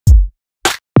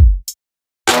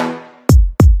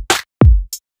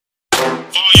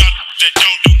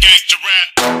rap,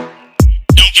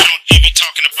 don't get on TV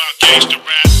talking about gangsta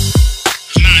rap.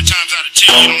 Cause 9 times out of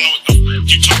 10 you don't know what the fuck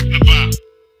you talking about.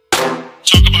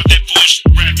 Talk about that bullshit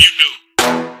rap you do.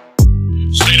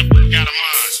 Stay the fuck out of mine.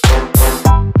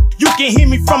 You can hear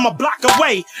me from a block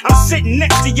away. I'm sitting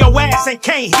next to your ass and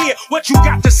can't hear what you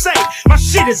got to say. My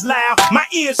shit is loud, my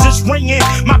ears is ringing.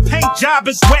 My paint job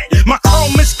is wet, my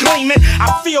chrome is gleaming.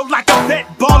 I feel like a vet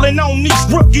balling on these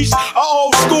rookies. A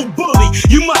old school bully,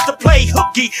 you must have played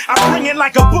hooky. I bring it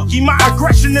like a bookie, my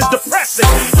aggression is depressing.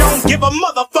 Don't give a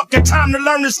motherfucker time to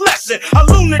learn this lesson. A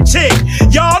lunatic,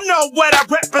 y'all know what I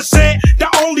represent. The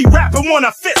only rapper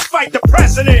wanna fist fight the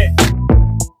president.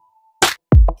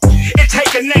 It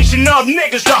take a nation of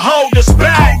niggas to hold us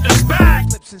back.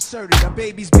 Clips inserted, a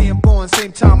baby's being born,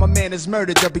 same time a man is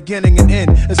murdered, the beginning and end.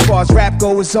 As far as rap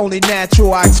go, it's only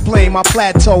natural. I explain my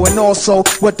plateau and also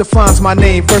what defines my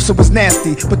name. First it was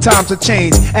nasty, but times have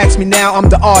changed. Ask me now, I'm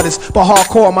the artist, but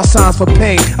hardcore my signs for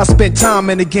pain. I spent time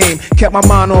in the game, kept my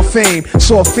mind on fame.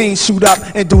 Saw fiends shoot up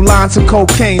and do lines of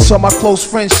cocaine. Saw my close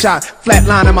friends shot,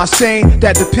 flatline am I sane?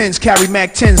 That depends, carry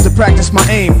Mac 10s to practice my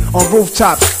aim. On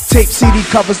rooftops, tape CD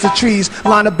covers the trees.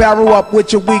 Line a barrel up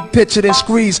with your weak picture, then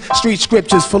squeeze. Street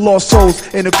scriptures for lost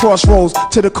souls in the crossroads.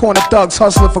 To the corner thugs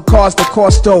hustling for cars that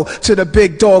cost dough. To the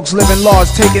big dogs living large,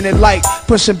 taking it light.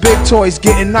 Pushing big toys,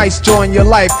 getting nice. Join your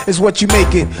life is what you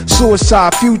make it.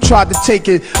 Suicide, few tried to take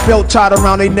it. Belt tied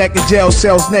around their neck in jail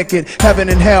cells naked. Heaven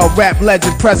and hell, rap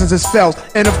legend, presence is felt.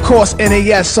 And of course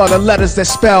NAS are the letters that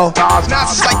spell.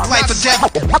 Nas is like life or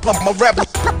death. I'm a rebel.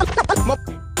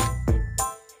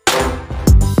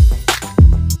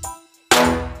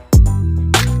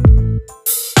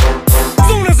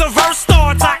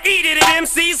 I eat it at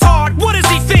MC's heart. What is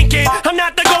he thinking? I'm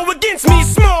not to go against me,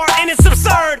 smart, and it's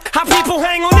absurd how people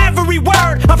hang on every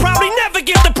word. I probably never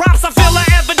get the props I feel I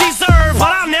ever deserve,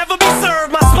 but I'll never be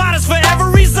served. My spot is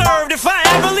forever reserved. If I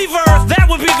ever leave Earth, that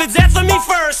would be the death of me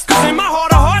first. Cause in my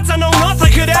heart of hearts, I know nothing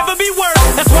could ever be worse.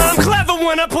 That's why I'm clever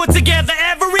when I put together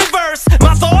every verse.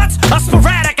 My thoughts are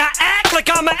sporadic. I act like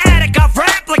I'm an addict. I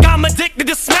rap like I'm addicted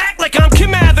to smack, like I'm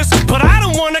Kim Mathers. But I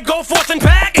don't wanna go forth and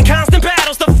back in constant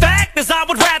battles. The fact is I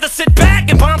would rather sit back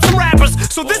and bomb some rappers.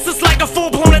 So this is like a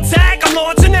full-blown attack. I'm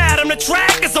launching at him. The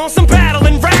track is on some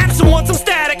battling raps and want some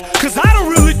static. Cause I don't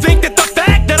really think that the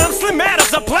fact that I'm slim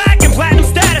matters. A plaque and platinum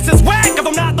status is whack if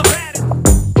I'm not the baddest.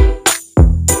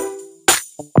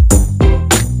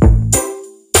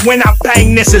 When I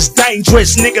bang this, it's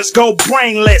dangerous, niggas go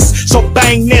brainless. So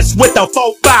bang this with a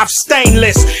 4-5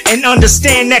 stainless. And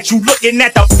understand that you looking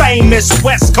at the famous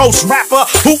West Coast rapper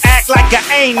who act like a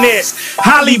anus.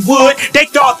 Hollywood, they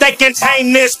thought they can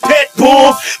tame this pit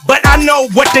bull, but I know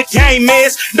what the game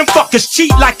is. Them fuckers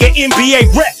cheat like an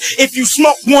NBA rep. If you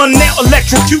smoke one, they'll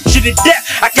electrocute you to death.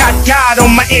 I got God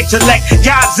on my intellect,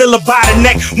 Godzilla by the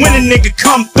neck. When a nigga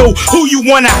come through, who you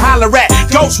wanna holler at?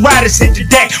 Ghost Riders hit the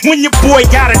deck. When your boy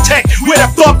got attack, where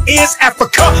the fuck is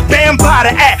Africa? Bam by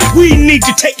the act, we need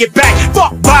to take it back.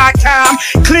 Fuck Viacom,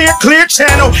 clear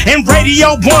channel and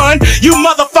Radio 1. You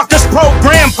motherfuckers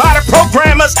programmed by the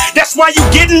programmers. That's why you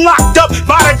getting locked up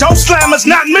by the dope slammers,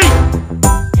 not me.